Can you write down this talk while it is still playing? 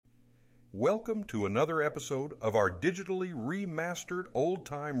Welcome to another episode of our digitally remastered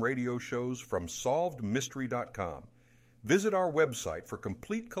old-time radio shows from SolvedMystery.com. Visit our website for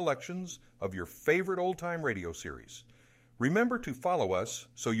complete collections of your favorite old-time radio series. Remember to follow us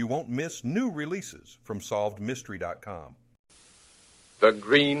so you won't miss new releases from SolvedMystery.com. The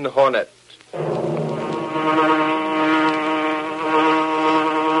Green Hornet.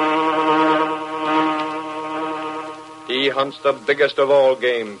 He hunts the biggest of all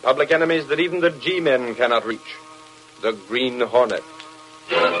game, public enemies that even the G-men cannot reach. The Green Hornet.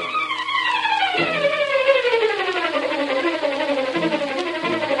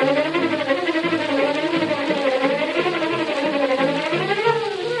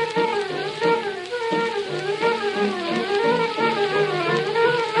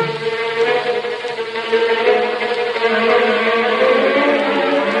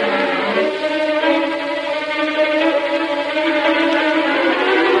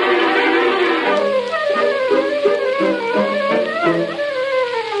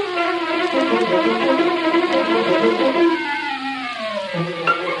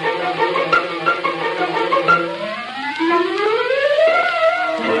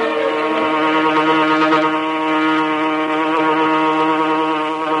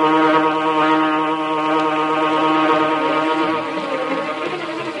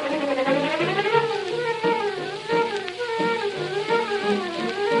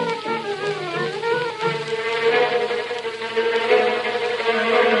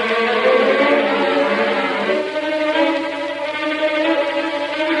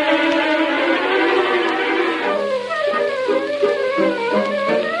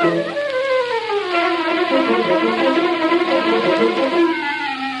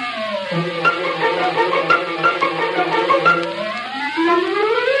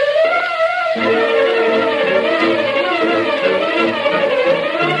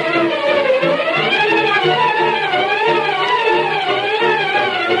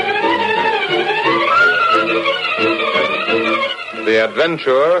 The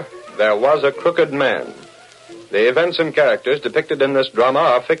adventurer, There Was a Crooked Man. The events and characters depicted in this drama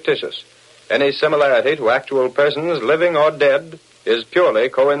are fictitious. Any similarity to actual persons, living or dead, is purely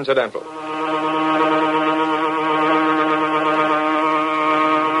coincidental.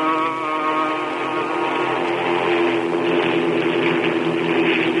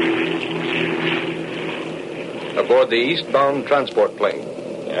 Aboard the eastbound transport plane.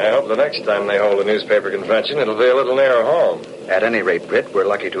 I hope the next time they hold a newspaper convention, it'll be a little nearer home. At any rate, Britt, we're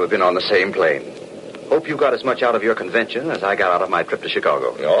lucky to have been on the same plane. Hope you got as much out of your convention as I got out of my trip to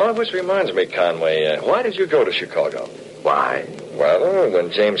Chicago. Oh, which reminds me, Conway, why did you go to Chicago? Why? Well,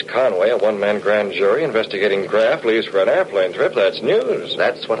 when James Conway, a one-man grand jury investigating graft, leaves for an airplane trip, that's news.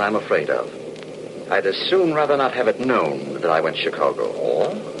 That's what I'm afraid of. I'd as soon rather not have it known that I went to Chicago.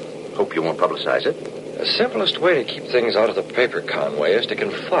 Oh? Hope you won't publicize it. The simplest way to keep things out of the paper, Conway, is to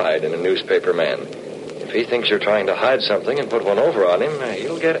confide in a newspaper man. If he thinks you're trying to hide something and put one over on him,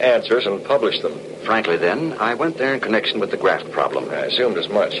 he'll get answers and publish them. Frankly, then, I went there in connection with the graft problem. I assumed as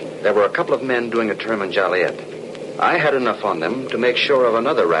much. There were a couple of men doing a term in Joliet. I had enough on them to make sure of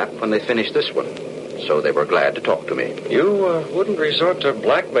another rap when they finished this one. So they were glad to talk to me. You wouldn't resort to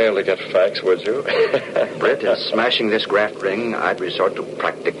blackmail to get facts, would you? Britt, in smashing this graft ring, I'd resort to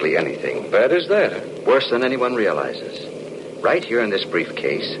practically anything. Bad is that? Worse than anyone realizes. Right here in this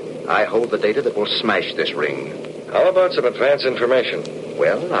briefcase, I hold the data that will smash this ring. How about some advance information?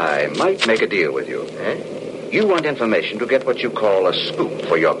 Well, I might make a deal with you. You want information to get what you call a scoop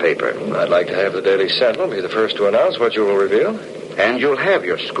for your paper. I'd like to have the Daily Sentinel be the first to announce what you will reveal. And you'll have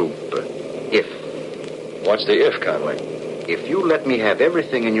your scoop, if... What's the if, Conway? If you let me have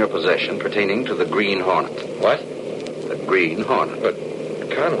everything in your possession pertaining to the Green Hornet. What? The Green Hornet. But,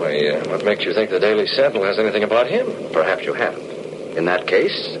 Conway, what makes you think the Daily Sentinel has anything about him? Perhaps you haven't. In that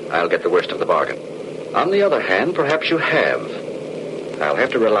case, I'll get the worst of the bargain. On the other hand, perhaps you have. I'll have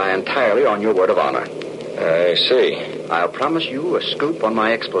to rely entirely on your word of honor. I see. I'll promise you a scoop on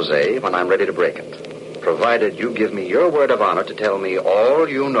my expose when I'm ready to break it, provided you give me your word of honor to tell me all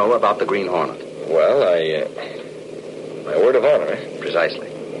you know about the Green Hornet. Well, my word of honor, Precisely.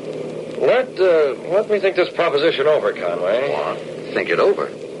 Let me think this proposition over, Conway. What? Think it over.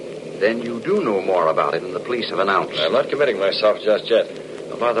 Then you do know more about it than the police have announced. I'm not committing myself just yet.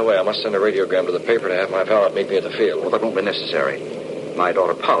 Oh, by the way, I must send a radiogram to the paper to have my valet meet me at the field. Well, that won't be necessary. My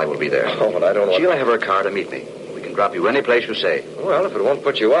daughter Polly will be there. Oh, but I don't want... She'll have her car to meet me. We can drop you any place you say. Well, if it won't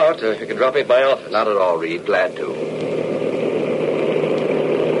put you out, you can drop me at my office. Not at all, Reed. Glad to.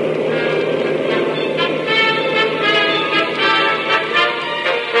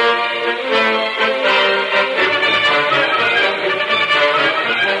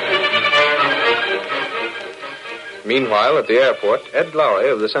 Meanwhile, at the airport, Ed Lowry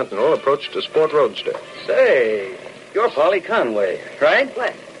of the Sentinel approached a sport roadster. Say, you're Polly Conway, right?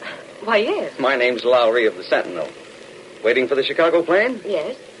 What? Why, yes. My name's Lowry of the Sentinel. Waiting for the Chicago plane?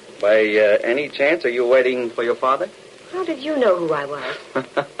 Yes. By any chance, are you waiting for your father? How did you know who I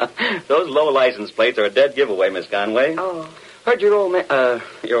was? Those low license plates are a dead giveaway, Miss Conway. Oh. Heard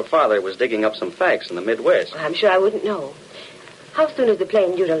your father was digging up some facts in the Midwest. I'm sure I wouldn't know. How soon is the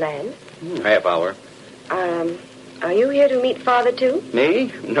plane due to land? Half hour. Are you here to meet Father, too?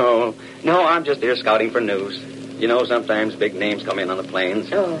 Me? No, I'm just here scouting for news. You know, sometimes big names come in on the planes.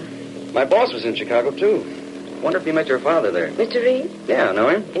 Oh. My boss was in Chicago, too. Wonder if you met your father there. Mr. Reed? Yeah, I know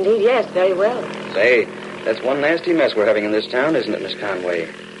him. Indeed, yes, very well. Say, that's one nasty mess we're having in this town, isn't it, Miss Conway?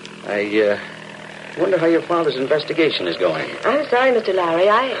 I wonder how your father's investigation is going. I'm sorry, Mr. Lowry,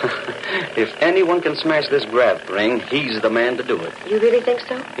 If anyone can smash this graft ring, he's the man to do it. You really think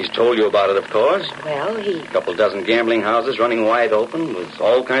so? He's told you about it, of course. Well, A couple dozen gambling houses running wide open with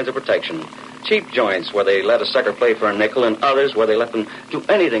all kinds of protection. Cheap joints where they let a sucker play for a nickel and others where they let them do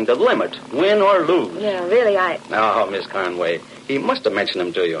anything to limit, win or lose. Yeah, really, Oh, Miss Conway, he must have mentioned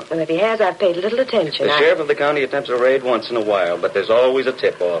them to you. Well, if he has, I've paid little attention. The sheriff of the county attempts a raid once in a while, but there's always a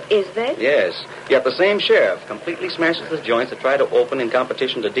tip-off. Is there? Yes. Yet the same sheriff completely smashes the joints that try to open in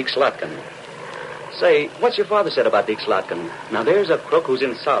competition to Deke Slotkin. Say, what's your father said about Deke Slotkin? Now, there's a crook who's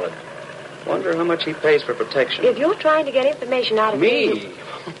in solid. Wonder how much he pays for protection. If you're trying to get information out of Me?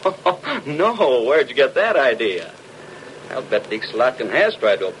 No, where'd you get that idea? I'll bet Deke Slotkin has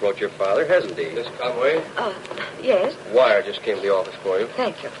tried to approach your father, hasn't he? Miss Conway? Yes. Wire just came to the office for you.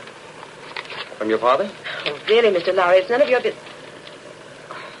 Thank you. From your father? Oh, really, Mr. Lowry, it's none of your business.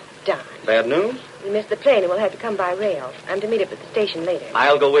 Darn. Bad news? We missed the plane and we'll have to come by rail. I'm to meet up at the station later.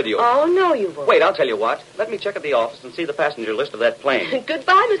 I'll go with you. Oh, no, you won't. Wait, I'll tell you what. Let me check at the office and see the passenger list of that plane.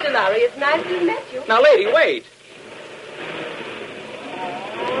 Goodbye, Mr. Lowry. It's nice to have met you. Now, lady, wait.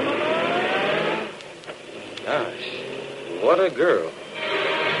 Gosh, what a girl.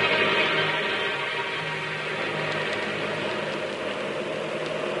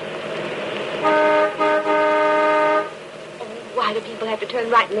 Why do people have to turn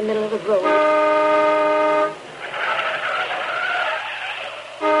right in the middle of the road?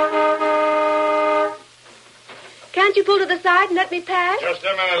 Can't you pull to the side and let me pass? Just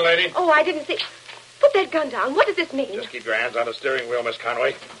a minute, lady. Oh, I didn't see. Put that gun down. What does this mean? Just keep your hands on the steering wheel, Miss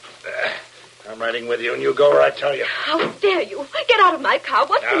Conway. I'm riding with you, and you go where I tell you. How dare you? Get out of my car.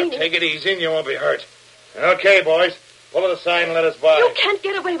 What's the Now, meaning? take it easy, and you won't be hurt. Okay, boys. Pull to the side and let us by. You can't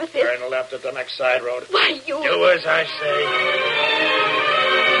get away with this. Turn left at the next side road. Why, you... Do as I say.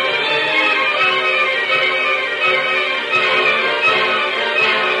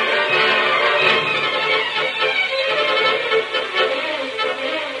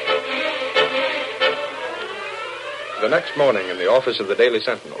 The next morning in the office of the Daily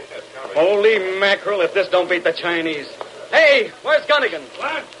Sentinel. Holy mackerel, if this don't beat the Chinese. Hey, where's Gunnigan?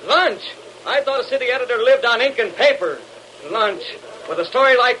 What? Lunch. I thought a city editor lived on ink and paper. Lunch. With a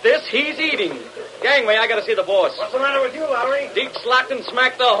story like this, he's eating. Gangway, I gotta see the boss. What's the matter with you, Lowry? Deke Slotkin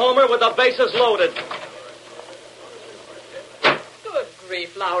smacked the homer with the bases loaded. Good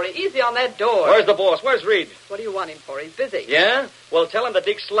grief, Lowry. Easy on that door. Where's the boss? Where's Reed? What do you want him for? He's busy. Yeah? Well, tell him that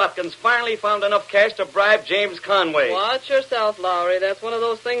Deke Slotkin's finally found enough cash to bribe James Conway. Watch yourself, Lowry. That's one of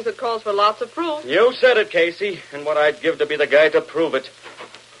those things that calls for lots of proof. You said it, Casey, and what I'd give to be the guy to prove it.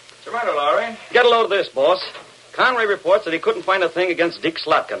 What's the matter, Lowry? Get a load of this, boss. Conway reports that he couldn't find a thing against Deke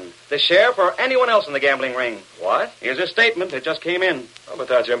Slotkin, the sheriff, or anyone else in the gambling ring. What? Here's his statement. It just came in. Oh, but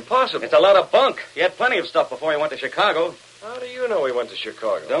that's impossible. It's a lot of bunk. He had plenty of stuff before he went to Chicago. How do you know he went to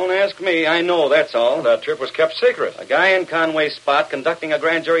Chicago? Don't ask me. I know, that's all. That trip was kept secret. A guy in Conway's spot conducting a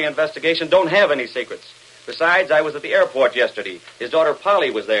grand jury investigation don't have any secrets. Besides, I was at the airport yesterday. His daughter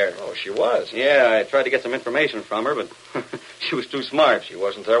Polly was there. Oh, she was. Yeah, I tried to get some information from her, but she was too smart. She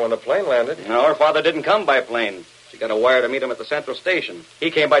wasn't there when the plane landed. No, her father didn't come by plane. She got a wire to meet him at the Central Station.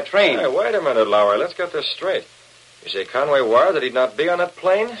 He came by train. Hey, wait a minute, Lowry. Let's get this straight. You say Conway wired that he'd not be on that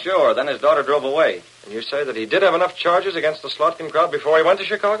plane? Sure, then his daughter drove away. And you say that he did have enough charges against the Slotkin crowd before he went to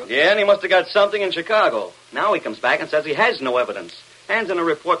Chicago? Yeah, and he must have got something in Chicago. Now he comes back and says he has no evidence. Hands in a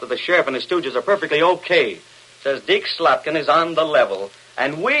report that the sheriff and his stooges are perfectly okay. Says Deke Slotkin is on the level.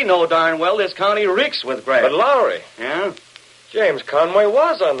 And we know darn well this county reeks with graft. But Lowry, Yeah? James Conway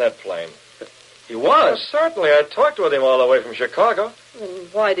was on that plane. He was. Well, certainly. I talked with him all the way from Chicago. Then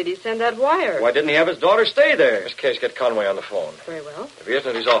why did he send that wire? Why didn't he have his daughter stay there? Miss Case, get Conway on the phone. Very well. If he isn't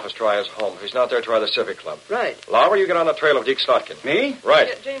at his office, try his home. If he's not there, try the Civic Club. Right. Lowry, you get on the trail of Deke Slotkin. Me?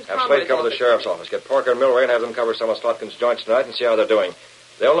 Right. James Have Conway's Slade cover the office. sheriff's office. Get Parker and Milray and have them cover some of Slotkin's joints tonight and see how they're doing.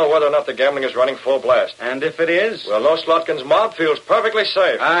 If They'll know whether or not the gambling is running full blast. And if it is? Well, no Slotkin's mob feels perfectly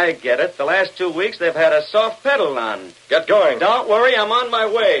safe. I get it. The last 2 weeks they've had a soft pedal on. Get going. Don't worry, I'm on my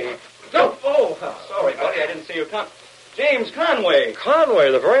way. Oh, sorry, buddy, I didn't see you come. James Conway.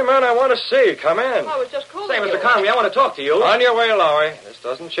 Conway, the very man I want to see. Come in. I was just calling Say, you. Mr. Conway, I want to talk to you. On your way, Lowry. This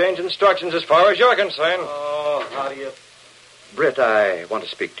doesn't change instructions as far as you're concerned. Oh, how do you... Britt, I want to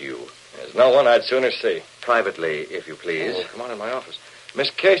speak to you. There's no one I'd sooner see. Privately, if you please. Oh, come on in my office. Miss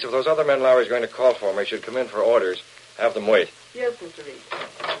Case, if those other men Lowry's going to call for me should come in for orders, have them wait. Yes, Mr. Reed.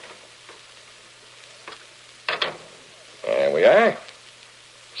 There we are.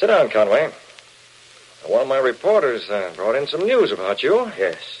 Sit down, Conway. One of my reporters brought in some news about you.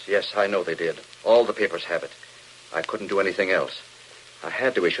 Yes, I know they did. All the papers have it. I couldn't do anything else. I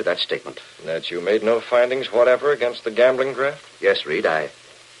had to issue that statement. That you made no findings whatever against the gambling graft? Yes, Reed, I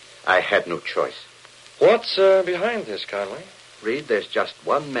had no choice. What's behind this, Conway? Reed, there's just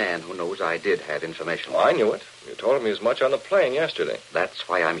one man who knows I did have information. Oh, I knew it. You told me as much on the plane yesterday. That's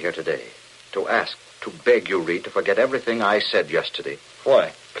why I'm here today. To ask, to beg you, Reed, to forget everything I said yesterday.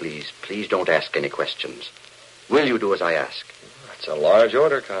 Why? Please don't ask any questions. Will you do as I ask? That's a large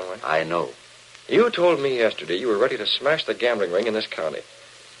order, Conway. I know. You told me yesterday you were ready to smash the gambling ring in this county.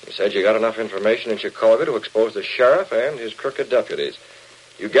 You said you got enough information in Chicago to expose the sheriff and his crooked deputies.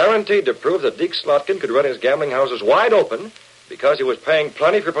 You guaranteed to prove that Deke Slotkin could run his gambling houses wide open because he was paying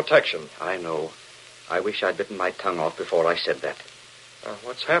plenty for protection. I know. I wish I'd bitten my tongue off before I said that.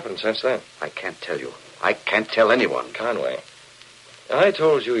 What's happened since then? I can't tell you. I can't tell anyone. Conway, I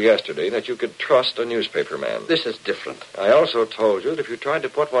told you yesterday that you could trust a newspaper man. This is different. I also told you that if you tried to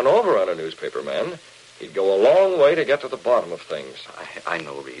put one over on a newspaper man, he'd go a long way to get to the bottom of things. I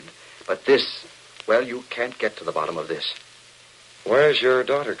know, Reed. But this, well, you can't get to the bottom of this. Where's your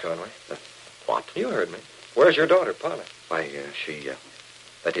daughter, Conway? What? You heard me. Where's your daughter, Polly? Why,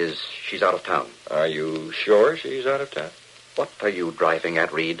 that is, she's out of town. Are you sure she's out of town? What are you driving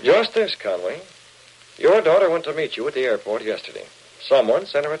at, Reed? Just this, Conway. Your daughter went to meet you at the airport yesterday. Someone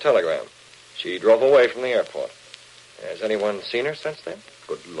sent her a telegram. She drove away from the airport. Has anyone seen her since then?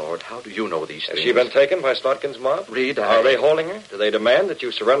 Good Lord, how do you know these things? Has she been taken by Slotkin's mob? Reed, Are they holding her? Do they demand that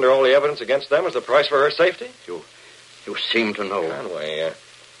you surrender all the evidence against them as the price for her safety? You seem to know. Conway,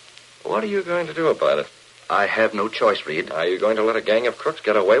 what are you going to do about it? I have no choice, Reed. Are you going to let a gang of crooks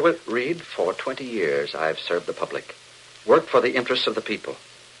get away with? Reed, for 20 years I've served the public. Worked for the interests of the people.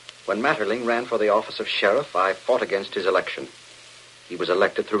 When Matterling ran for the office of sheriff, I fought against his election. He was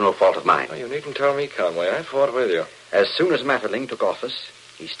elected through no fault of mine. Oh, you needn't tell me, Conway. I fought with you. As soon as Matterling took office,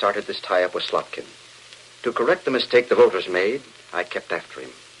 he started this tie-up with Slotkin. To correct the mistake the voters made, I kept after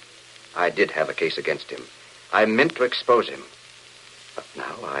him. I did have a case against him. I meant to expose him. But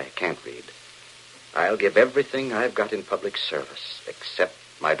now I can't, Reed. I'll give everything I've got in public service, except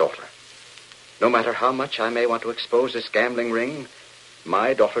my daughter. No matter how much I may want to expose this gambling ring,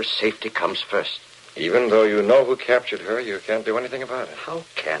 my daughter's safety comes first. Even though you know who captured her, you can't do anything about it. How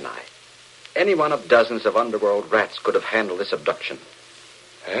can I? Any one of dozens of underworld rats could have handled this abduction.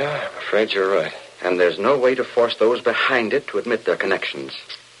 Yeah, I'm afraid you're right. And there's no way to force those behind it to admit their connections.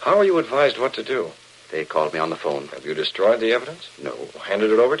 How are you advised what to do? They called me on the phone. Have you destroyed the evidence? No.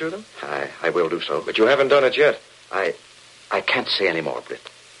 Handed it over to them? I will do so. But you haven't done it yet. I can't say any more, Britt.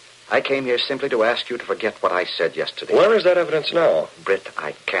 I came here simply to ask you to forget what I said yesterday. Where is that evidence now? Britt,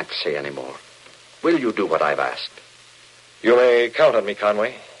 I can't say any more. Will you do what I've asked? You may count on me,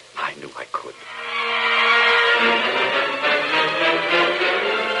 Conway. I knew I could.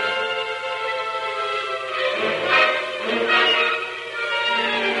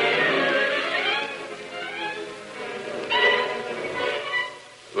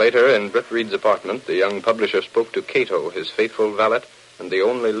 Later, in Britt Reed's apartment, the young publisher spoke to Cato, his faithful valet, and the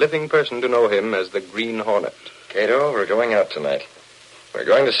only living person to know him as the Green Hornet. Cato, we're going out tonight. We're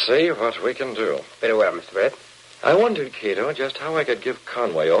going to see what we can do. Very well, Mr. Britt. I wondered, Cato, just how I could give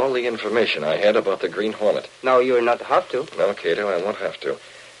Conway all the information I had about the Green Hornet. No, you'll not have to. No, Cato, I won't have to.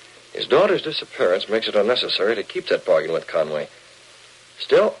 His daughter's disappearance makes it unnecessary to keep that bargain with Conway.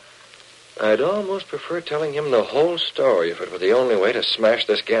 Still, I'd almost prefer telling him the whole story if it were the only way to smash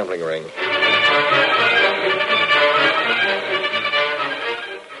this gambling ring.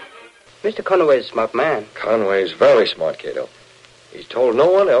 Mr. Conway's a smart man. Conway's very smart, Cato. He's told no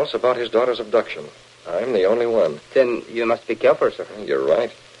one else about his daughter's abduction. I'm the only one. Then you must be careful, sir. You're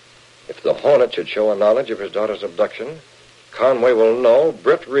right. If the Hornet should show a knowledge of his daughter's abduction, Conway will know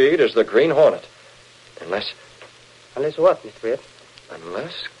Britt Reed is the Green Hornet. Unless what, Mr. Britt?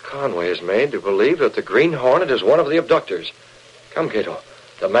 Unless Conway is made to believe that the Green Hornet is one of the abductors. Come, Cato.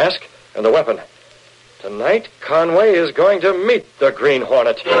 The mask and the weapon. Tonight, Conway is going to meet the Green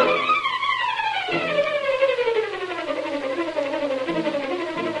Hornet.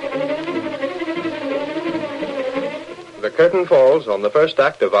 The curtain falls on the first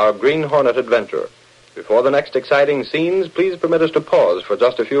act of our Green Hornet adventure. Before the next exciting scenes, please permit us to pause for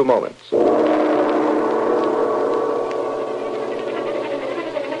just a few moments.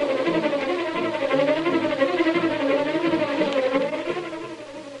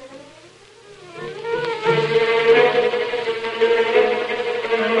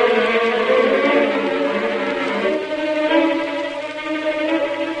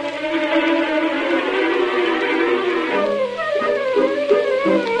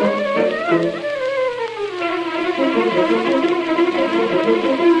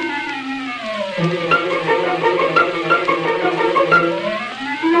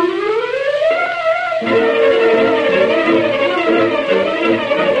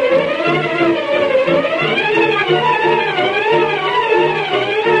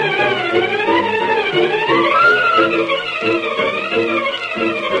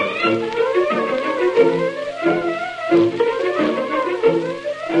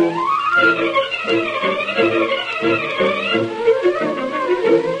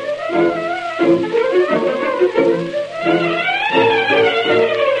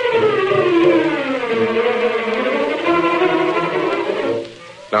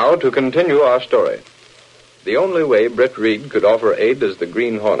 Now, to continue our story. The only way Britt Reed could offer aid as the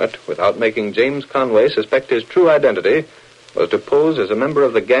Green Hornet without making James Conway suspect his true identity was to pose as a member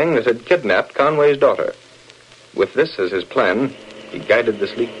of the gang that had kidnapped Conway's daughter. With this as his plan, he guided the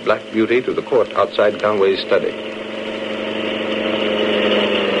sleek black beauty to the court outside Conway's study.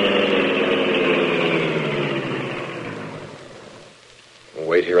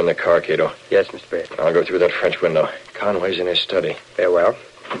 Wait here in the car, Cato. Yes, Mr. Britt. I'll go through that French window. Conway's in his study. Very well.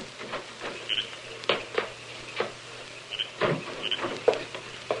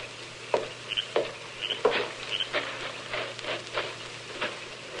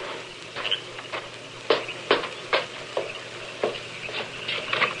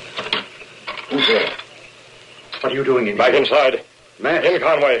 Who's there? What are you doing in Back here? inside. Mask. In,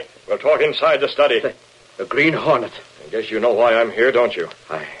 Conway. We'll talk inside the study. The Green Hornet. I guess you know why I'm here, don't you?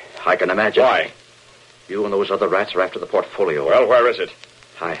 I can imagine. Why? You and those other rats are after the portfolio. Well, where is it?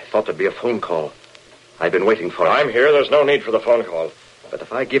 I thought there'd be a phone call. I've been waiting for it. I'm here. There's no need for the phone call. But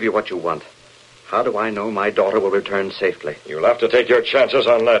if I give you what you want, how do I know my daughter will return safely? You'll have to take your chances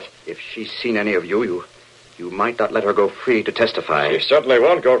on that. If she's seen any of you might not let her go free to testify. She certainly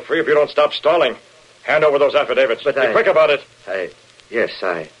won't go free if you don't stop stalling. Hand over those affidavits. But Be quick about it. Yes,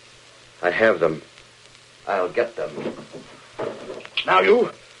 I have them. I'll get them. Now, you.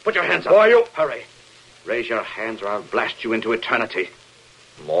 Put your hands up. Who are you? Hurry. Raise your hands or I'll blast you into eternity.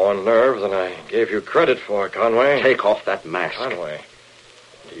 More nerve than I gave you credit for, Conway. Take off that mask. Conway,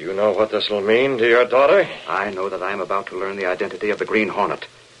 do you know what this will mean to your daughter? I know that I'm about to learn the identity of the Green Hornet.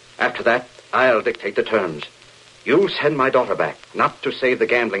 After that, I'll dictate the terms. You send my daughter back, not to save the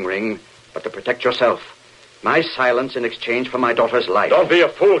gambling ring, but to protect yourself. My silence in exchange for my daughter's life. Don't be a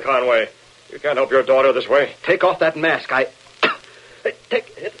fool, Conway. You can't help your daughter this way. Take off that mask.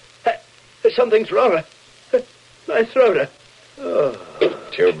 Take it. Something's wrong. My throat.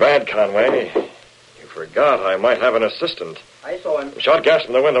 Too bad, Conway. You forgot I might have an assistant. I saw him. Shot gas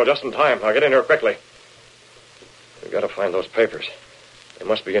from the window just in time. Now get in here quickly. We've got to find those papers. They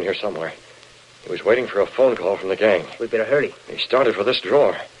must be in here somewhere. He was waiting for a phone call from the gang. We'd better hurry. He started for this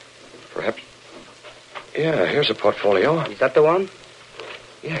drawer. Perhaps... Yeah, here's a portfolio. Is that the one?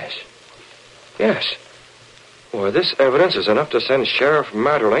 Yes. Well, this evidence is enough to send Sheriff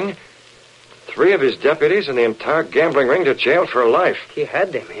Marterling, 3 of his deputies, and the entire gambling ring to jail for life. He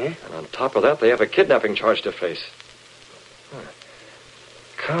had them, eh? And on top of that, they have a kidnapping charge to face.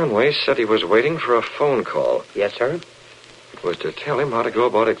 Conway said he was waiting for a phone call. Yes, sir. It was to tell him how to go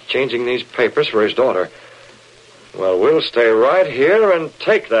about exchanging these papers for his daughter. Well, we'll stay right here and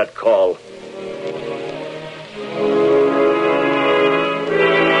take that call.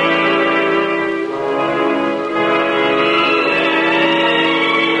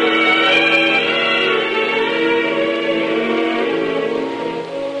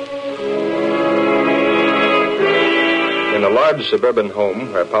 In a large suburban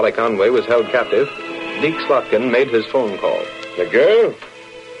home where Polly Conway was held captive, Deke Slotkin made his phone call. The girl?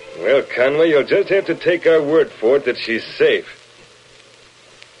 Well, Conway, you'll just have to take our word for it that she's safe.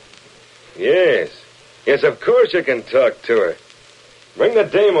 Yes, of course you can talk to her. Bring the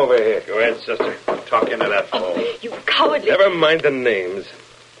dame over here. Go ahead, sister. Talk into that phone. Oh, you cowardly... Never mind the names.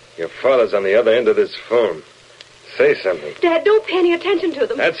 Your father's on the other end of this phone. Say something. Dad, don't pay any attention to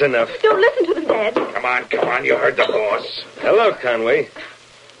them. That's enough. Don't listen to them, Dad. Come on, you heard the boss. Hello, Conway.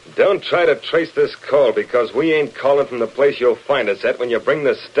 Don't try to trace this call because we ain't calling from the place you'll find us at when you bring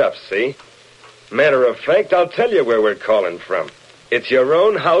the stuff, see? Matter of fact, I'll tell you where we're calling from. It's your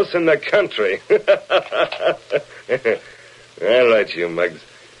own house in the country. All right, you mugs.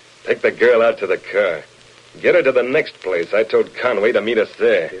 Take the girl out to the car. Get her to the next place. I told Conway to meet us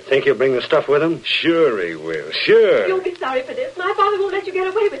there. You think he'll bring the stuff with him? Sure he will. Sure. You'll be sorry for this. My father won't let you get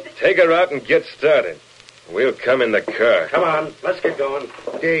away with it. Take her out and get started. We'll come in the car. Come on, let's get going.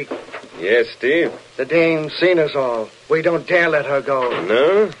 Deke, Yes, Steve? the dame's seen us all. We don't dare let her go.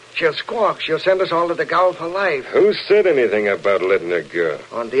 No? She'll squawk. She'll send us all to the gaol for life. Who said anything about letting her go?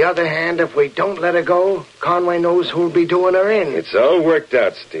 On the other hand, if we don't let her go, Conway knows who'll be doing her in. It's all worked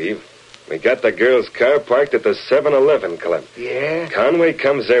out, Steve. We got the girl's car parked at the 7-Eleven Club. Yeah? Conway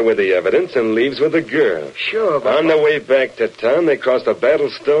comes there with the evidence and leaves with the girl. Sure, but... On the way back to town, they cross the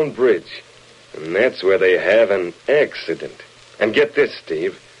Battlestone Bridge. And that's where they have an accident. And get this,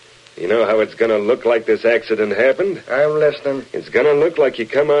 Steve. You know how it's going to look like this accident happened? I'm listening. It's going to look like he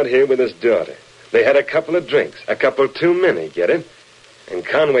come out here with his daughter. They had a couple of drinks. A couple too many, get it? And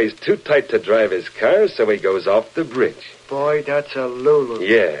Conway's too tight to drive his car, so he goes off the bridge. Boy, that's a Lulu.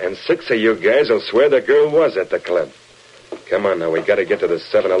 Yeah, and 6 of you guys will swear the girl was at the club. Come on now, we got to get to the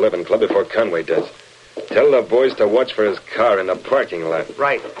 7-Eleven Club before Conway does. Tell the boys to watch for his car in the parking lot.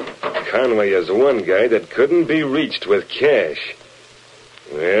 Right. Conway is one guy that couldn't be reached with cash.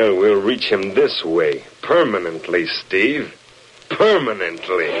 Well, we'll reach him this way. Permanently, Steve.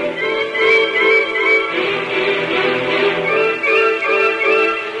 Permanently.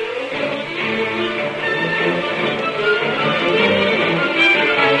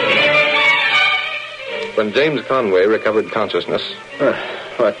 When James Conway recovered consciousness...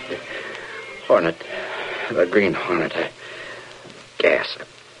 What? Hornet. The Green Hornet. Gas.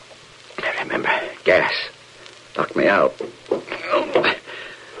 I remember. Gas. Knocked me out. Oh,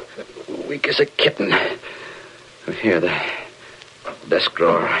 weak as a kitten. Here, the desk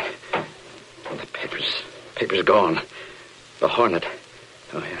drawer. The papers gone. The Hornet.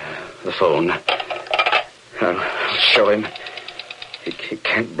 Oh, yeah. The phone. I'll show him. He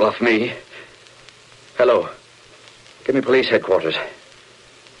can't bluff me. Hello. Give me police headquarters.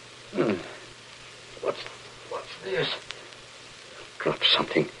 What's this? Dropped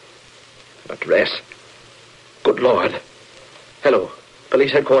something. Address. Good Lord. Hello.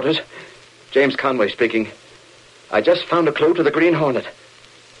 Police headquarters. James Conway speaking. I just found a clue to the Green Hornet.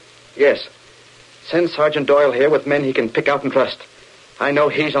 Yes. Send Sergeant Doyle here with men he can pick out and trust. I know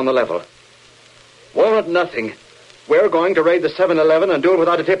he's on the level. Warrant nothing. We're going to raid the 7-Eleven and do it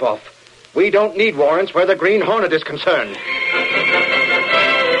without a tip-off. We don't need warrants where the Green Hornet is concerned.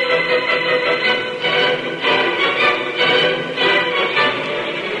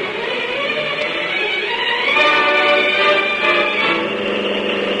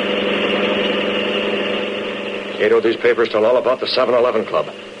 Cato, these papers tell all about the 7-Eleven Club.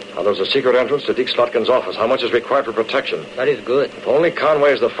 Now, there's a secret entrance to Deke Slotkin's office. How much is required for protection? That is good. If only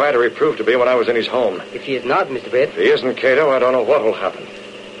Conway is the fighter he proved to be when I was in his home. If he is not, Mr. Brett. If he isn't, Cato, I don't know what will happen.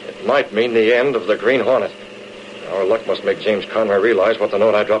 It might mean the end of the Green Hornet. Our luck must make James Conway realize what the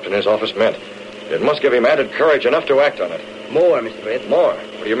note I dropped in his office meant. It must give him added courage enough to act on it. More, Mr. Brett. More?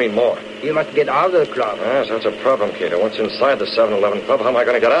 What do you mean more? You must get out of the club. Yes, that's a problem, Cato. Once inside the 7-Eleven Club, how am I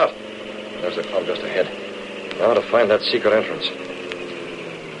going to get out? There's the club just ahead. Now to find that secret entrance.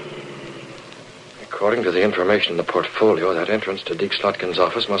 According to the information in the portfolio, that entrance to Deke Slotkin's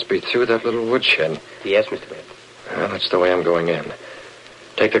office must be through that little woodshed. Yes, Mr. Brett. Well, that's the way I'm going in.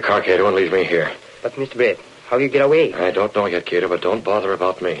 Take the car, Cato, and leave me here. But, Mr. Brett, how do you get away? I don't know yet, Cato, but don't bother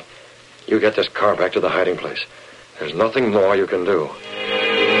about me. You get this car back to the hiding place. There's nothing more you can do.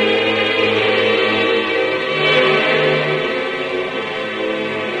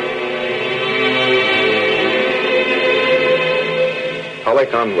 Holly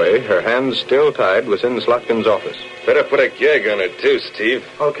Conway, her hands still tied, was in Slotkin's office. Better put a gag on her, too, Steve.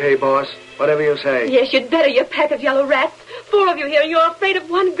 Okay, boss. Whatever you say. Yes, you'd better, you pack of yellow rats. 4 of you here, and you're afraid of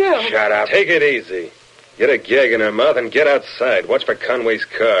one girl. Shut up. Take it easy. Get a gag in her mouth and get outside. Watch for Conway's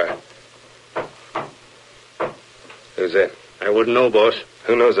car. Who's that? I wouldn't know, boss.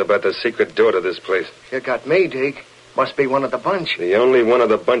 Who knows about the secret door to this place? You got me, Deke. Must be one of the bunch. The only one of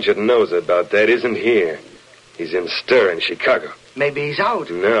the bunch that knows about that isn't here. He's in stir in Chicago. Maybe he's out.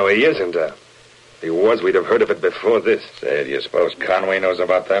 No, he isn't out. If he was, we'd have heard of it before this. Say, do you suppose Conway knows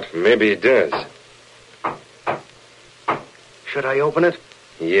about that? Maybe he does. Should I open it?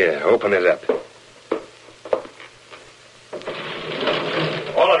 Yeah, open it up.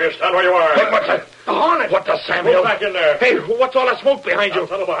 All of you, stop stand where you are. Hey, what's that? The Hornet. What the Samuel? Move back in there. Hey, what's all that smoke behind you? The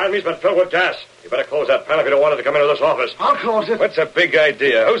tunnel behind me's been filled with gas. You better close that panel if you don't want it to come into this office. I'll close it. What's the big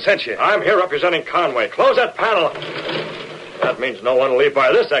idea? Who sent you? I'm here representing Conway. Close that panel. That means no one will leave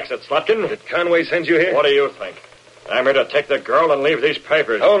by this exit, Slotkin. Did Conway send you here? What do you think? I'm here to take the girl and leave these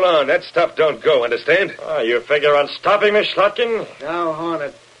papers. Hold on. That stuff don't go, understand? Oh, you figure on stopping me, Slotkin? Now,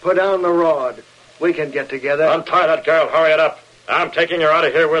 Hornet, put down the rod. We can get together. Untie that girl. Hurry it up. I'm taking her out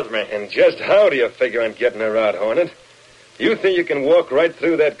of here with me. And just how do you figure on getting her out, Hornet? You think you can walk right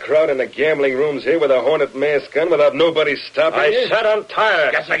through that crowd in the gambling rooms here with a Hornet mask gun without nobody stopping you? I said untie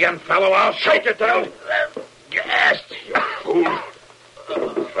her. Guess again, fellow. I'll Shake it down. Gas, you fool.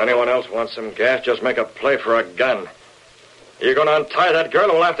 If anyone else wants some gas, just make a play for a gun. You're going to untie that girl,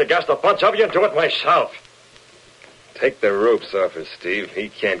 and we'll have to gas the bunch of you and do it myself. Take the ropes off her, Steve. He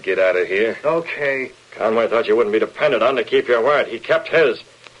can't get out of here. Okay. Conway thought you wouldn't be depended on to keep your word. He kept his.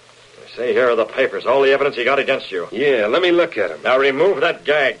 You see, here are the papers, all the evidence he got against you. Yeah, let me look at him. Now remove that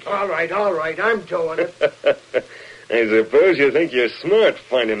gag. All right. I'm doing it. I suppose you think you're smart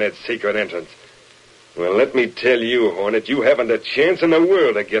finding that secret entrance. Well, let me tell you, Hornet, you haven't a chance in the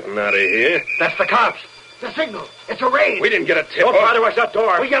world of getting out of here. That's the cops. The signal. It's a raid. We didn't get a tip. Don't try to rush that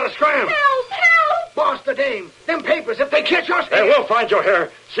door. We gotta scram. Help! Boss the dame. Them papers, if they catch us... Hey, we'll find you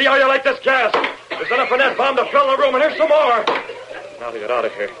here. See how you like this gas. There's enough in that bomb to fill the room, and here's some more. Now to get out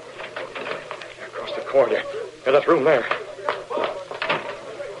of here. Across the corridor. In that room there.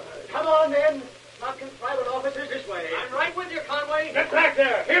 Come on, men. Hopkins' private office is this way. I'm right with you, Conway. Get back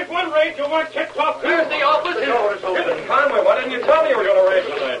there. Here's one raid you weren't tipped off to. Here's the office. The door is open. Conway, why didn't you tell me you were going to raid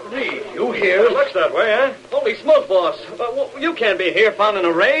tonight? Reed, you here? It looks that way, eh? Holy smoke, boss. You can't be here found in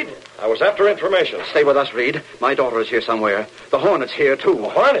a raid. I was after information. Stay with us, Reed. My daughter is here somewhere. The Hornet's here, too.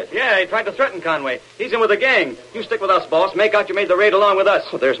 Hornet? Yeah, he tried to threaten Conway. He's in with the gang. You stick with us, boss. Make out you made the raid along with us.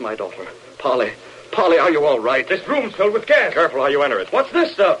 Oh, there's my daughter. Polly. Polly, are you all right? This room's filled with gas. Careful how you enter it. What's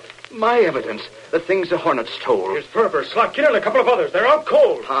this stuff? My evidence. The things the Hornet stole. Here's Ferber, Slotkin, and a couple of others. They're out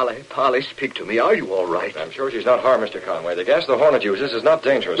cold. Polly, speak to me. Are you all right? I'm sure she's not harmed, Mr. Conway. The gas the Hornet uses is not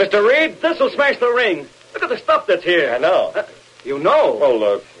dangerous. Mr. Reed, this'll smash the ring. Look at the stuff that's here. I know. You know.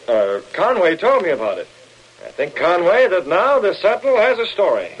 Well, Conway told me about it. I think, Conway, that now the Sentinel has a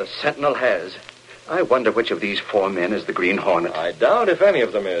story. The Sentinel has. I wonder which of these 4 men is the Green Hornet. I doubt if any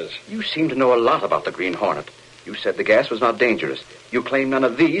of them is. You seem to know a lot about the Green Hornet. You said the gas was not dangerous. You claim none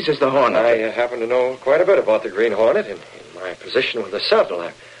of these is the Hornet. I happen to know quite a bit about the Green Hornet. In my position with the Sentinel,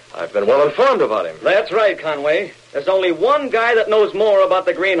 I've been well informed about him. That's right, Conway. There's only one guy that knows more about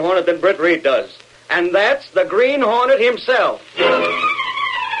the Green Hornet than Britt Reed does. And that's the Green Hornet himself.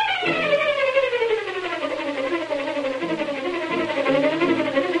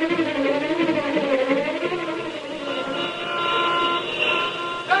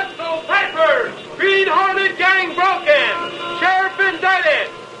 Green Hornet gang broken. Sheriff indicted.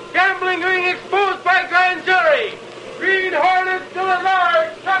 Gambling ring exposed by grand jury. Green Hornet still at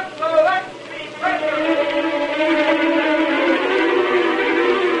large. Not so let's be present.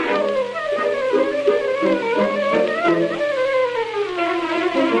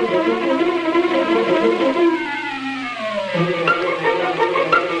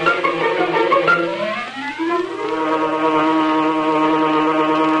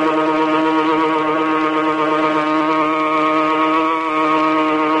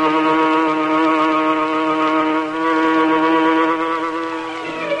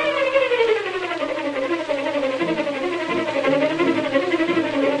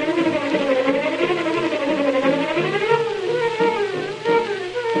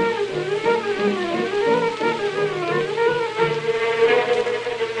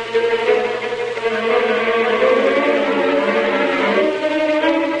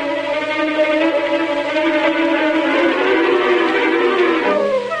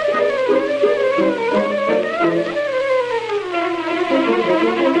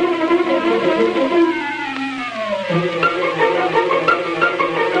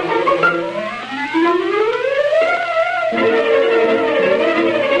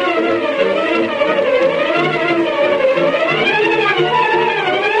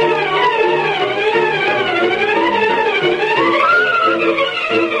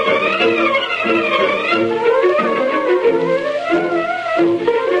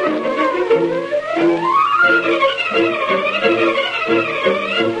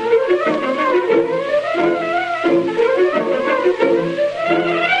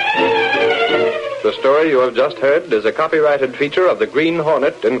 The story you have just heard is a copyrighted feature of the Green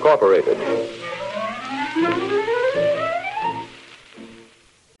Hornet, Incorporated.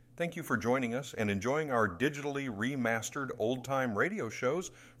 Thank you for joining us and enjoying our digitally remastered old-time radio shows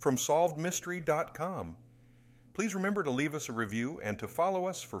from SolvedMystery.com. Please remember to leave us a review and to follow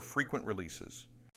us for frequent releases.